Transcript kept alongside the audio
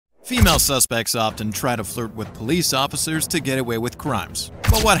Female suspects often try to flirt with police officers to get away with crimes.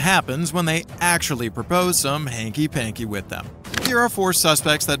 But what happens when they actually propose some hanky-panky with them? Here are 4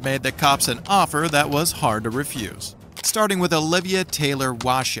 suspects that made the cops an offer that was hard to refuse. Starting with Olivia Taylor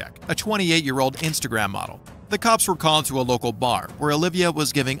Washek, a 28-year-old Instagram model. The cops were called to a local bar where Olivia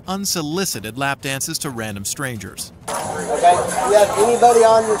was giving unsolicited lap dances to random strangers. Okay, you have anybody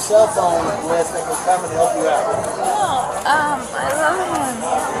on your cell phone list that can come and help you out? I love him.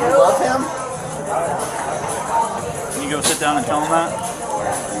 You love him? Can you go sit down and tell him that?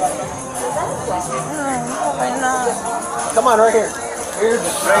 Probably not. Come on, right here. Here's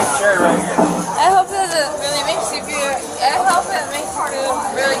the straight chair right here. I hope that it really makes you feel, I hope it makes you feel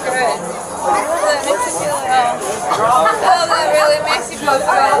really good. I hope that it makes you feel well. I hope that it really makes you feel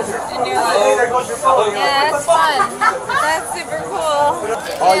good in your life. Yeah, that's fun. That's super cool.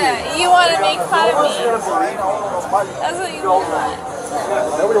 Yeah, you want to make fun of me. That's what you want.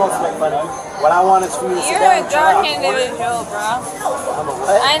 Nobody wants to make fun of you. What I want is for you to sit You're down a and chill dark out. individual, bro. I'm a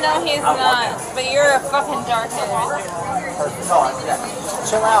what? I know he's not, but you're a fucking dark individual.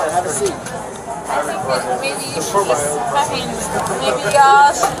 Chill out and have a seat. I think that maybe you should just fucking, maybe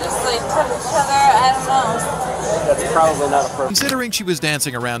y'all should just like tip each other, I don't know. That's probably not appropriate. Considering she was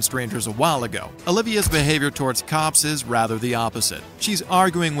dancing around strangers a while ago, Olivia's behavior towards cops is rather the opposite. She's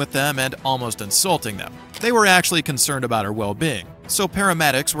arguing with them and almost insulting them. They were actually concerned about her well-being, so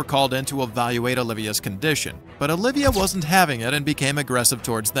paramedics were called in to evaluate Olivia's condition. But Olivia wasn't having it and became aggressive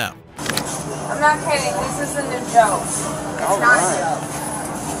towards them. I'm not kidding, this isn't a joke. It's not a joke.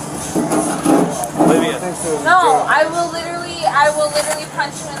 Olivia. No, I will literally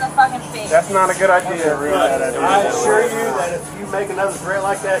punch you in the fucking face. That's not a good idea. I assure you that if you make another threat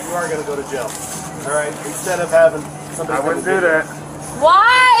like that, you are going to go to jail. All right? Instead of having somebody... I wouldn't do that.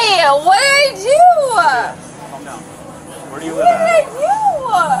 Why? What did I do? Calm down. Where do you live What did I at?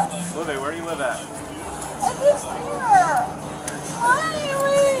 do? Olivia, where do you live at? I just here. Why?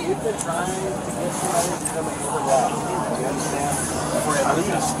 You've been trying to get somebody to come and get her out. You understand? I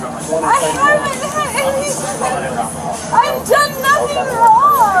haven't had anything. I've done nothing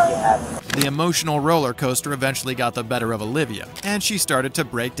wrong. The emotional roller coaster eventually got the better of Olivia, and she started to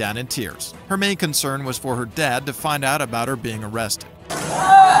break down in tears. Her main concern was for her dad to find out about her being arrested.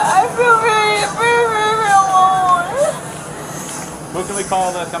 I feel very alone. Who can we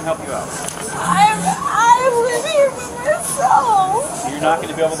call to come help you out? I live here by myself. You're not going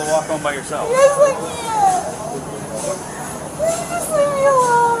to be able to walk home by yourself. Yes, I can. Please just leave me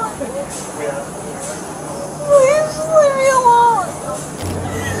alone. Please just leave me alone.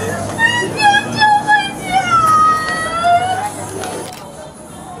 I can't tell my dad.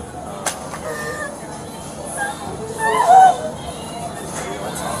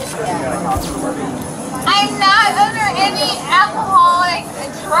 I'm not under any alcoholic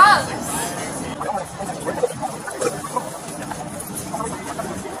drugs.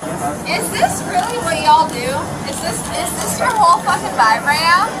 Is this really what y'all do? Is this your whole fucking vibe right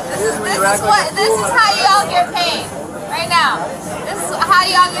now? This is how y'all get paid right now. This is how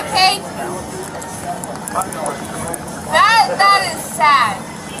y'all get paid. That is sad.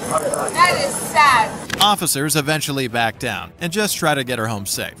 That is sad. Officers eventually backed down and just try to get her home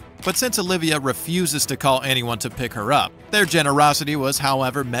safe. But since Olivia refuses to call anyone to pick her up, their generosity was,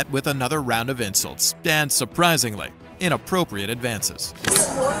 however, met with another round of insults and, surprisingly, inappropriate advances.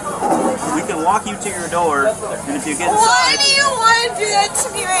 We can walk you to your door, and if you get inside... Why do you want to do that to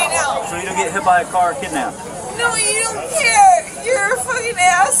me right now? So you don't get hit by a car or kidnapped. No, you don't care. You're a fucking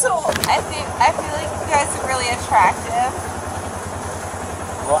asshole. I feel like you guys are really attractive.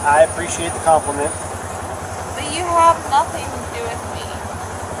 Well, I appreciate the compliment. But you have nothing to do with me.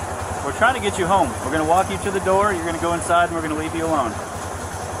 We're trying to get you home. We're going to walk you to the door, you're going to go inside, and we're going to leave you alone.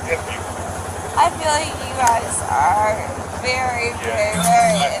 I feel like you guys are very I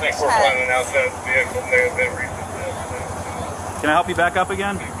think we're intense. finding out that vehicle may have been repossessed. Can I help you back up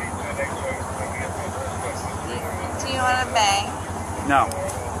again? Do you want to bang? No.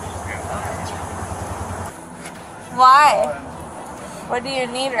 Why? What do you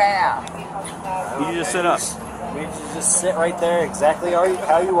need right now? You need to sit up. You just sit right there exactly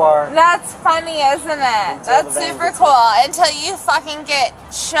how you are. That's funny, isn't it? That's super cool. Until you fucking get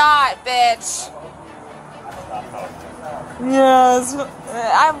shot, bitch. Yes.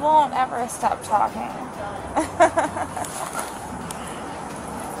 I won't ever stop talking.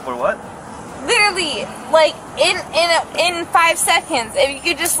 For what? Literally, like in 5 seconds. If you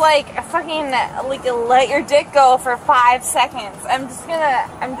could just like fucking like let your dick go for 5 seconds. I'm just gonna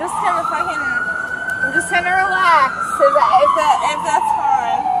relax if that's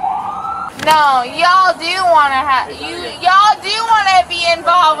fine. No, y'all do wanna be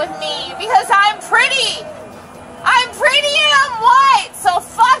involved with me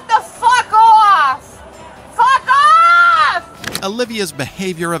Olivia's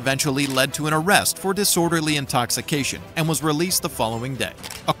behavior eventually led to an arrest for disorderly intoxication and was released the following day.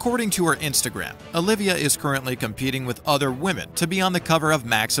 According to her Instagram, Olivia is currently competing with other women to be on the cover of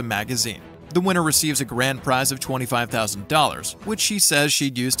Maxim magazine. The winner receives a grand prize of $25,000, which she says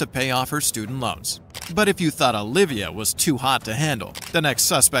she'd use to pay off her student loans. But if you thought Olivia was too hot to handle, the next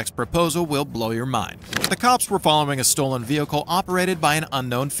suspect's proposal will blow your mind. The cops were following a stolen vehicle operated by an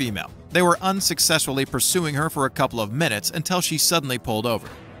unknown female. They were unsuccessfully pursuing her for a couple of minutes until she suddenly pulled over.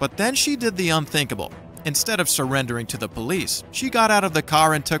 But then she did the unthinkable. Instead of surrendering to the police, she got out of the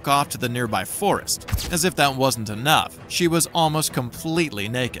car and took off to the nearby forest. As if that wasn't enough, she was almost completely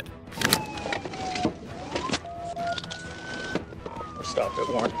naked. Stop at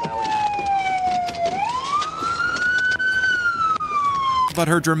Warren Valley. But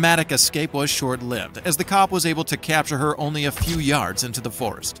her dramatic escape was short-lived, as the cop was able to capture her only a few yards into the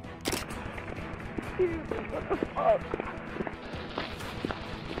forest.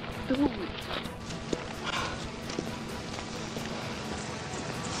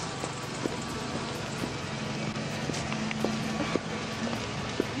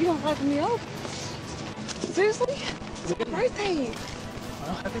 You don't like me up? Seriously? It's my birthday.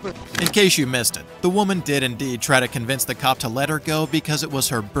 In case you missed it, the woman did indeed try to convince the cop to let her go because it was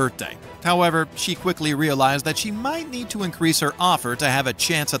her birthday. However, she quickly realized that she might need to increase her offer to have a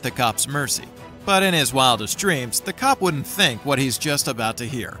chance at the cop's mercy. But in his wildest dreams, the cop wouldn't think what he's just about to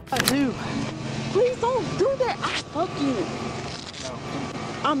hear. I do. Please don't do that. I fuck you.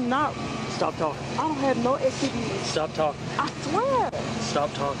 No. I'm not. Stop talking. I don't have no STDs. Stop talking. I swear.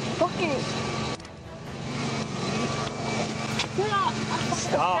 Stop talking. Fucking. Stop.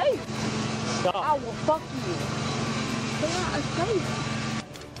 Escape. Stop. I will fuck you. Can I escape?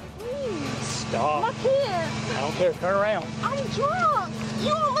 Please. Stop. My kid. I don't care. Turn around. I'm drunk. You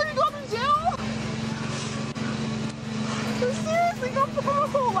won't let me go to jail? You seriously gonna put my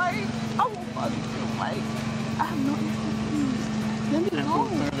whole life? I will fuck you. Like, I have no STDs. Let me go.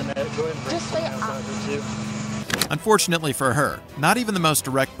 Just say Unfortunately for her, not even the most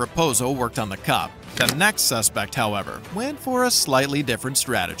direct proposal worked on the cop. The next suspect, however, went for a slightly different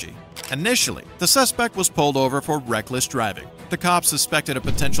strategy. Initially, the suspect was pulled over for reckless driving. The cops suspected a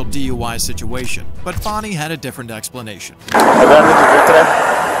potential DUI situation, but Bonnie had a different explanation.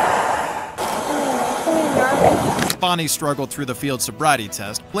 Bonnie struggled through the field sobriety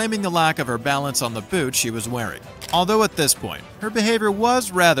test, blaming the lack of her balance on the boots she was wearing. Although at this point, her behavior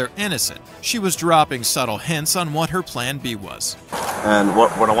was rather innocent, she was dropping subtle hints on what her plan B was. And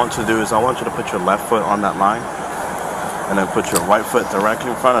what I want you to do is I want you to put your left foot on that line and then put your right foot directly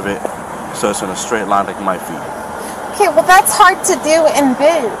in front of it so it's in a straight line like my feet. Okay, well that's hard to do in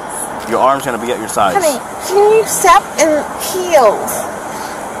boots. Your arm's going to be at your sides. Honey, can you step in heels?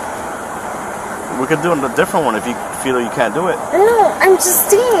 We could do a different one if you feel you can't do it. No, I'm just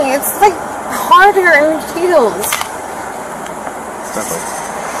saying, it's like harder in heels.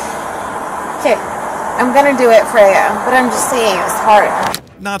 Okay, I'm gonna do it for you, but I'm just saying it's harder.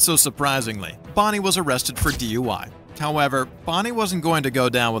 Not so surprisingly, Bonnie was arrested for DUI. However, Bonnie wasn't going to go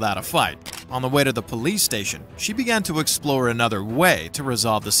down without a fight. On the way to the police station, she began to explore another way to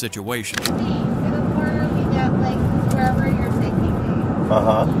resolve the situation. Hey, it'll probably get like wherever you're taking me.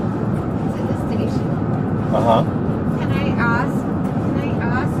 Uh-huh. To the station. Uh-huh. Can I ask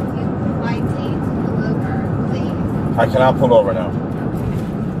you politely to pull over, please? I cannot pull over now.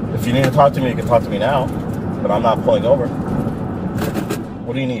 If you need to talk to me, you can talk to me now, but I'm not pulling over.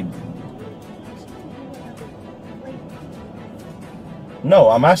 What do you need? No,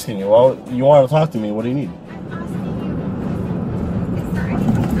 I'm asking you. Well, you want to talk to me. What do you need? I'm asking you, is there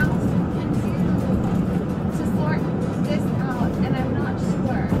anything else you can do to sort this out? And I'm not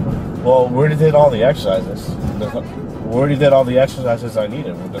sure. Well, we already did all the exercises. We already did all the exercises I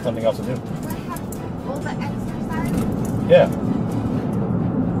needed. There's nothing else to do. I have all the exercises? Yeah.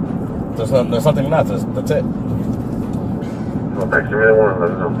 There's nothing left. That's it. I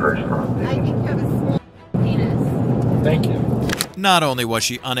think you have a small penis. Thank you. Not only was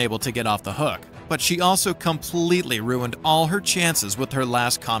she unable to get off the hook, but she also completely ruined all her chances with her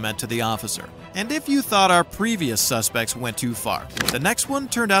last comment to the officer. And if you thought our previous suspects went too far, the next one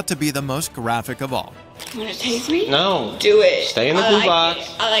turned out to be the most graphic of all. You wanna tase me? No. Do it. Stay in the blue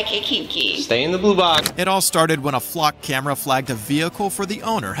box. I like it, kinky. Stay in the blue box. It all started when a flock camera flagged a vehicle for the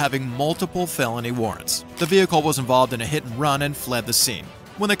owner having multiple felony warrants. The vehicle was involved in a hit and run and fled the scene.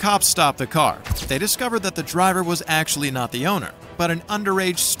 When the cops stopped the car, they discovered that the driver was actually not the owner, but an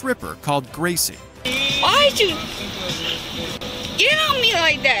underage stripper called Gracie. Why'd you get on me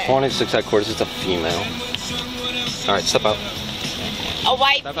like that? 26 headquarters, it's a female. Alright, step out. A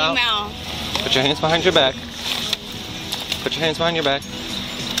white Step out. female. Put your hands behind your back. Put your hands behind your back.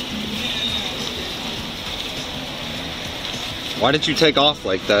 Why did you take off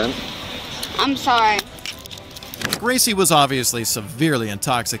like that? I'm sorry. Gracie was obviously severely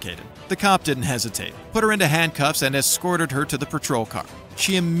intoxicated. The cop didn't hesitate, put her into handcuffs, and escorted her to the patrol car.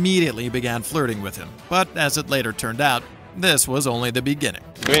 She immediately began flirting with him, but as it later turned out, this was only the beginning.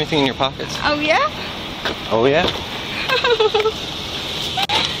 Do you have anything in your pockets? Oh, yeah? Oh, yeah?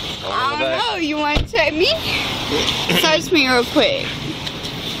 I don't know. You want to check me? Search me real quick.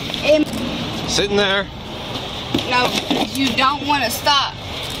 Sitting there. No, you don't want to stop.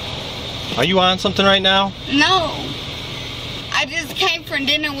 Are you on something right now? No. I just came from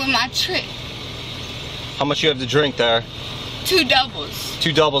dinner with my trick. How much you have to drink there? 2 doubles.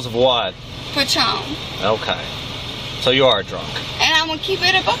 2 doubles of what? Patron. Okay. So you are drunk. And I'm going to keep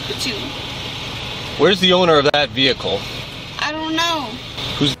it a buck with you. Where's the owner of that vehicle? I don't know.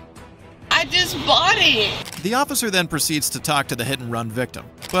 Who's... I just bought it. The officer then proceeds to talk to the hit-and-run victim,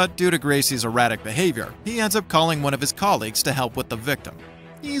 but due to Gracie's erratic behavior, he ends up calling one of his colleagues to help with the victim.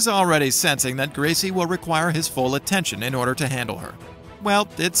 He's already sensing that Gracie will require his full attention in order to handle her. Well,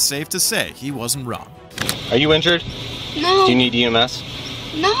 it's safe to say he wasn't wrong. Are you injured? No. Do you need EMS?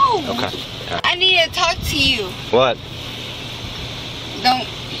 No. Okay. Yeah. I need to talk to you. What? Don't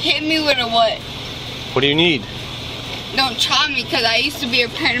hit me with a what? What do you need? Don't try me because I used to be a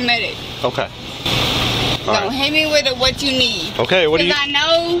paramedic. Okay. Don't hit me with a what you need. Okay, what do you... Because I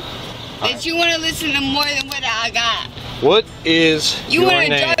know that you want to listen to more than what I got. What is you your want a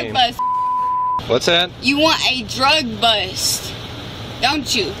name? drug bust. What's that? You want a drug bust,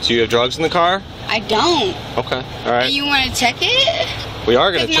 don't you? So you have drugs in the car? I don't. Okay, all right. And you want to check it? We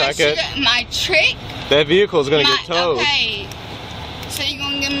are going to check it. My trick? That vehicle is going to get towed. Okay. So you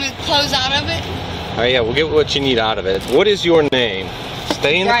going to give me the clothes out of it? All right, yeah, we'll get what you need out of it. What is your name?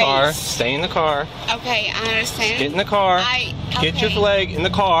 Stay in the car. Stay in the car. Okay, I understand. Get in the car. Get your leg in the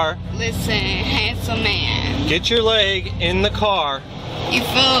car. Listen, handsome man. Get your leg in the car. You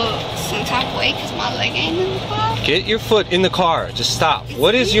feel some type of way because my leg ain't in the car? Get your foot in the car. Just stop.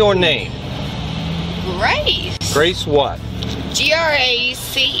 What is your name? Grace. Grace what?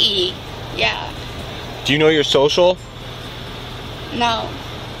 Grace. Yeah. Do you know your social? No.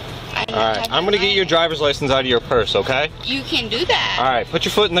 Alright, I'm going to get your driver's license out of your purse, okay? You can do that. Alright, put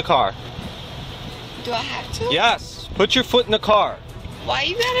your foot in the car. Do I have to? Yes, put your foot in the car. Why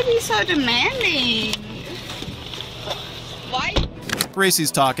you gotta be so demanding? Why?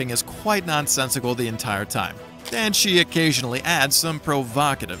 Gracie's talking is quite nonsensical the entire time, and she occasionally adds some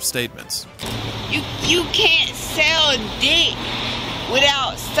provocative statements. You can't sell dick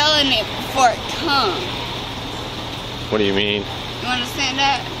without selling it before it comes. What do you mean? You understand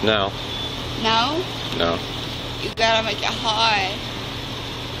that? No. No? No. You gotta make it hard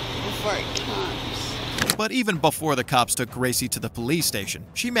before it comes. But even before the cops took Gracie to the police station,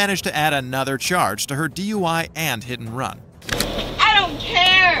 she managed to add another charge to her DUI and hit and run. I don't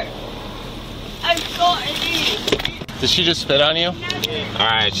care! I'm sorry. Did she just spit on you?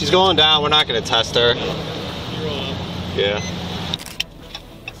 Alright, she's going down. We're not going to test her. Yeah.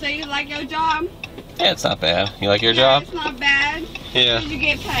 So you like your job? Yeah, it's not bad. You like your job? It's not bad. Yeah. Because you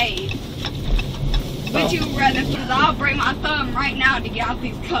get paid. But you rather, because I'll break my thumb right now to get out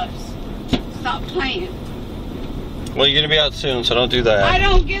these cuffs. Stop playing. Well, you're going to be out soon, so don't do that. I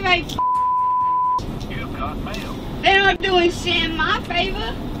don't give a You've got mail. They're not doing shit in my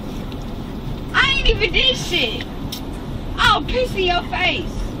favor. I ain't even did shit. I'll piss in your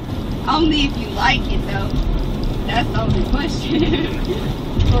face. Only if you like it, though. That's the only question.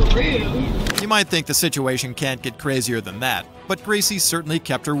 For real. You might think the situation can't get crazier than that, but Gracie certainly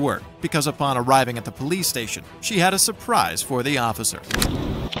kept her word, because upon arriving at the police station, she had a surprise for the officer.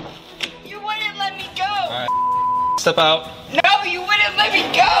 You wouldn't let me go. All right. Step out. No, you wouldn't let me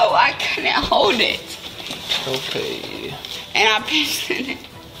go. I couldn't hold it. Okay. And I pissed in it.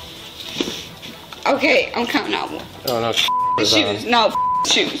 Okay, I'm coming out. Oh, no. Shoes. No,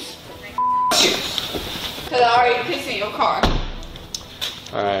 shoes. Shoes. Because I already pissed in your car.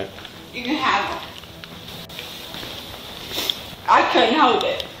 Alright. You can have them. I couldn't hold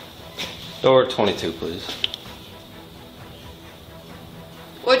it. Door 22, please.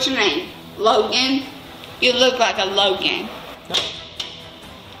 What's your name? Logan? You look like a Logan.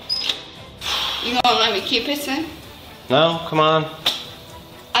 You gonna let me keep pissing? No, come on.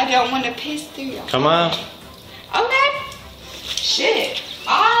 I don't want to piss through your Come on. Okay. Shit.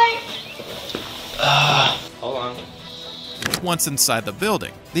 Alright. Hold on. Once inside the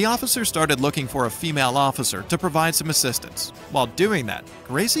building, the officer started looking for a female officer to provide some assistance. While doing that,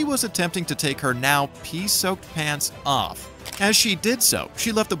 Gracie was attempting to take her now pee-soaked pants off. As she did so,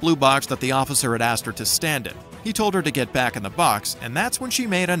 she left the blue box that the officer had asked her to stand in, He told her to get back in the box, and that's when she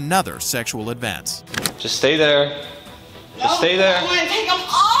made another sexual advance. Just stay there. Just stay there. I want to take them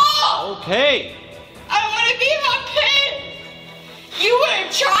off. Okay. I want to be in my pit. You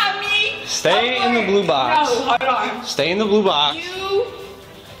want to try me? Stay in the blue box. No, hold on. Stay in the blue box.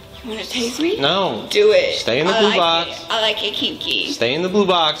 You want to tase me? No. Do it. Stay in the blue box. I like it kinky. Stay in the blue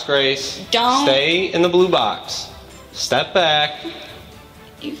box, Grace. Don't. Stay in the blue box. Step back.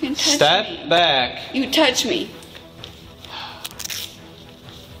 You can touch me. Step back. You touch me.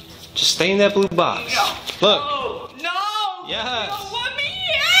 Just stay in that blue box. No. Look. No. No. Yes. You don't want me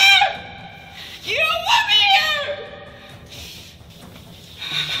here. You don't want me here.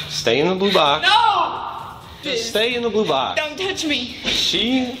 Stay in the blue box. No. Just stay in the blue box. Don't touch me.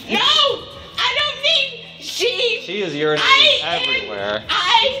 She. No. I don't need. She is urinating everywhere.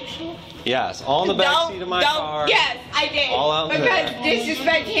 Yes, all in the back seat of my car. Yes, I did. All out because there.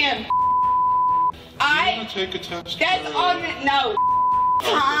 disrespect him. Take a test. That's on the no.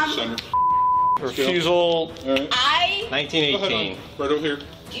 Tom. Refusal. I. 1918. Right over here.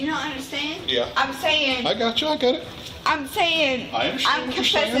 Do you not understand? Yeah. I'm saying. I got you. I got it. I'm saying. I understand I'm what you're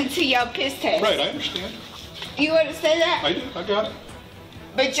confessing saying. to your piss test. Right. I understand. You understand that? I do. I got it.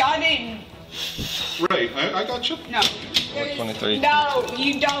 But y'all didn't. Right. I got you. No. 23. No,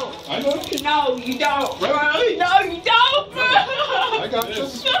 you don't. I know. No, you don't. Right. No, you don't. I got you.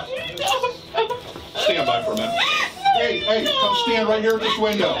 No, you don't. Stand by for a minute. Hey, come stand right here at this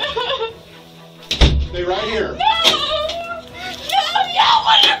window. Stay right here. No, y'all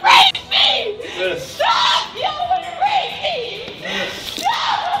want to rape me. Yes. Stop, y'all want to rape me.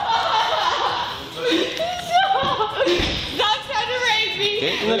 Stop. Stop trying to rape me.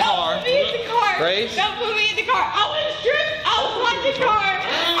 Get in the car. Don't put me in the car. Grace. Don't put me in the car. I want to strip outside the car.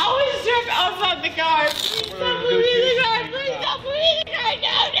 I want to strip outside the car. Please don't put me in the car. Please don't put me in the car.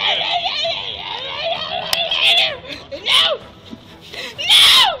 No.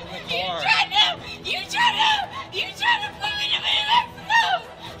 You tried to put me in Mexico.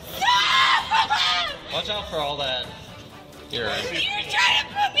 Stop. Watch out for all that. You're right. You tried to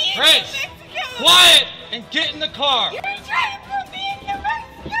put me in Grace, Mexico. quiet and get in the car. You're trying to put me in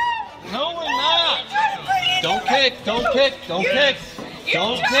Mexico. No, we're not. You're trying to put me in Don't kick. Don't kick. Don't kick.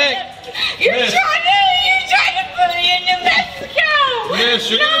 Don't kick. You're trying to put me into Mexico. Miss,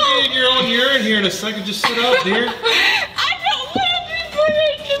 you're gonna be in your own urine here in a second. Just sit up, dear. I don't want to be put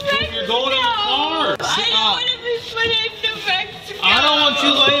into Mexico. You're going in the car. Sit I don't up. want to be put into Mexico. I don't want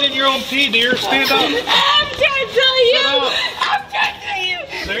you laying in your own pee, dear. Stand up. I'm trying to tell you. I'm trying to tell you.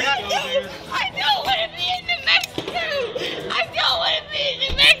 There you go, dear. I don't want to be into Mexico. I don't want to be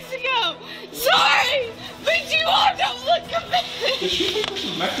into Mexico. Sorry, but you all don't look convincing. Did she think this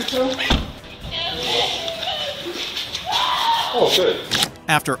is Mexico? Oh, good.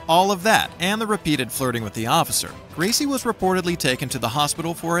 After all of that and the repeated flirting with the officer, Gracie was reportedly taken to the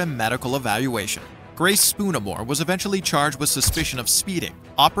hospital for a medical evaluation. Grace Spoonamore was eventually charged with suspicion of speeding,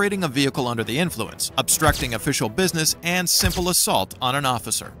 operating a vehicle under the influence, obstructing official business, and simple assault on an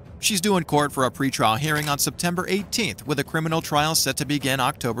officer. She's due in court for a pretrial hearing on September 18th, with a criminal trial set to begin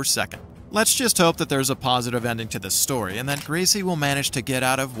October 2nd. Let's just hope that there's a positive ending to this story and that Gracie will manage to get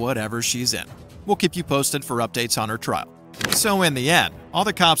out of whatever she's in. We'll keep you posted for updates on her trial. So in the end, all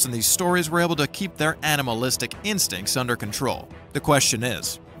the cops in these stories were able to keep their animalistic instincts under control. The question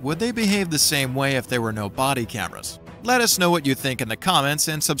is, would they behave the same way if there were no body cameras? Let us know what you think in the comments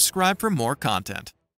and subscribe for more content.